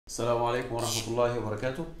السلام عليكم ورحمة الله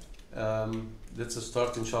وبركاته. Let's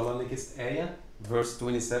start inshallah next ayah, verse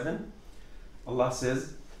 27. Allah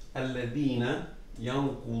says الذين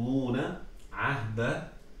ينقضون عهد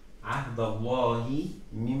الله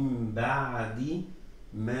من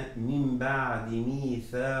بعد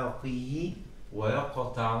ميثاقه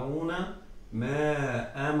ويقطعون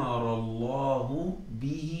ما أمر الله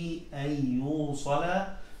به أن يوصل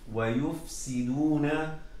ويفسدون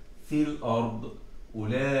في الأرض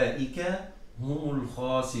أولئك هم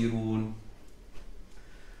الخاسرون.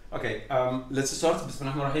 Okay, let's start. بسم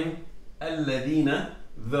الله الرحمن الرحيم. الذين,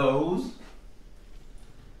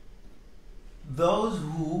 those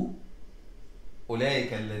who,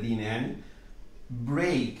 أولئك الذين يعني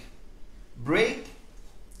break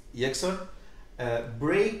يكسر,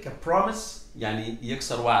 break a promise يعني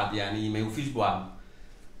يكسر وعد, يعني ما يوفيش بوعد.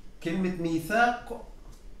 كلمة ميثاق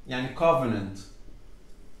يعني covenant,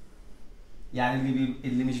 يعني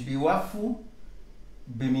اللي مش بيوفوا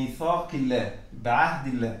بميثاق الله,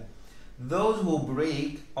 بعهد الله. Those who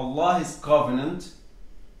break Allah's covenant,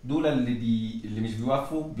 دول اللي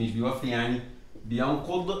مش بيوفي يعني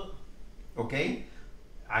بينقض. اوكي,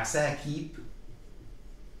 عكسها keep,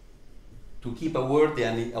 to keep a word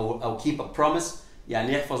يعني او keep a promise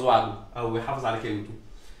يعني يحفظ وعده او يحافظ على كلمته.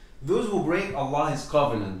 Those who break Allah's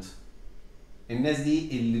covenant, الناس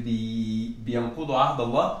دي اللي بينقضوا عهد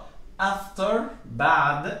الله after,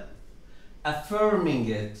 بعد, affirming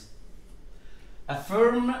it.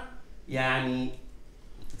 affirm يعني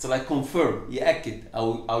it's like confirm, يأكد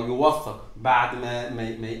أو يوثق بعد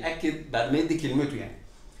ما يأكد, بعد ما يدي كلمته يعني.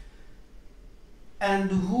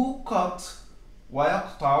 and who cut,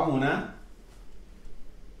 ويقطعون,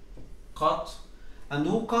 cut, and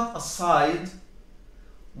who cut aside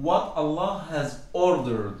what Allah has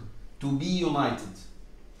ordered to be united.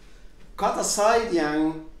 cut aside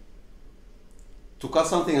يعني to cut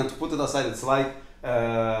something and to put it aside. It's like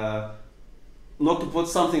not to put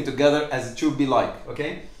something together as it should be like.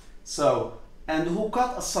 Okay, so and who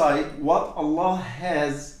cut aside what Allah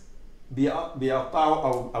has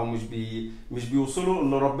بيقطعوا أو مش بيوصلوا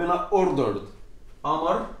اللي ربنا ordered,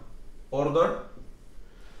 order.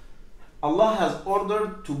 Allah has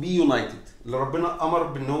ordered to be united, اللي ربنا أمر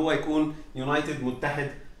بأن هو يكون united,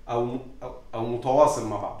 متحد أو متواصل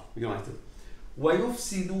مع بعض, united.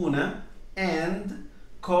 ويفسدون and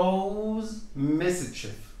cause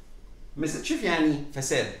mischief. mischief يعني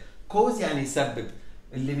فساد, cause يعني يسبب,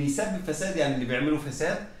 اللي بيسبب فساد يعني اللي بيعملوا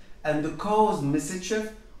فساد. and cause mischief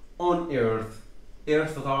on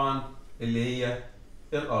earth طبعا اللي هي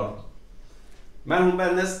الأرض. ما هم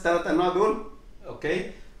بقى الناس الثلاث أنواع دول؟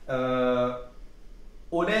 أوكي,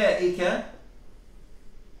 أولئك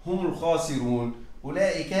هم الخاسرون.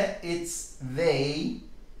 أولئك it's they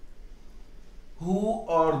who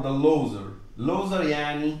are the loser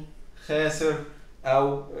يعني خاسر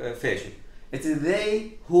أو فاشل. It's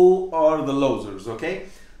they who are the losers. okay,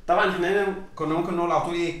 طبعا احنا هنا كنا ممكن نقول على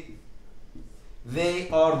طول ايه, they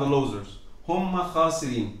are the losers, هم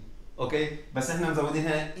خاسرين. اوكي, بس احنا مزودين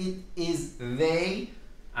هنا it is they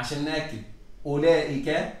عشان نأكد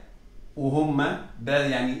أولئك وهم, ده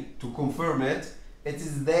يعني to confirm it. It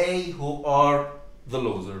is they who are the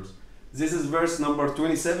losers. This is verse number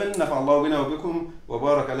 27. نفع الله بنا وبكم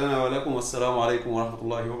وبارك لنا ولكم, والسلام عليكم ورحمة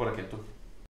الله وبركاته.